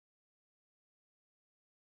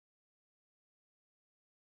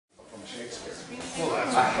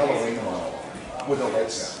a Halloween monologue with a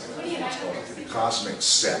lights out. It's called Cosmic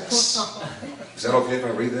Sex. Is that okay if I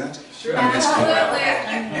read that? Sure. I mean,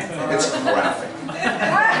 it's graphic.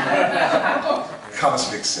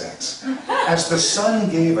 Cosmic sex. As the sun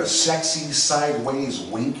gave a sexy sideways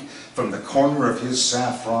wink from the corner of his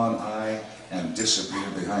saffron eye and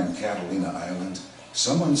disappeared behind Catalina Island,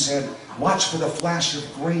 someone said, "Watch for the flash of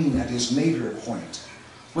green at his nadir point,"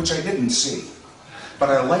 which I didn't see. But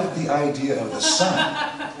I liked the idea of the sun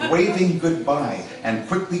waving goodbye and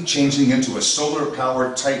quickly changing into a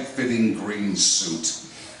solar-powered, tight-fitting green suit.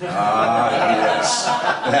 Ah, yes,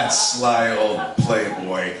 that sly old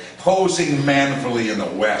playboy, posing manfully in the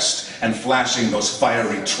west and flashing those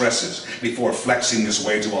fiery tresses before flexing his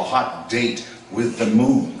way to a hot date with the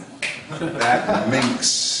moon. That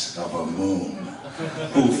minx of a moon,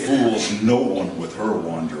 who fools no one with her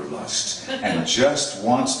wanderlust, and just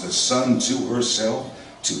wants the sun to herself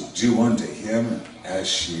to do unto him as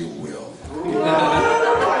she will.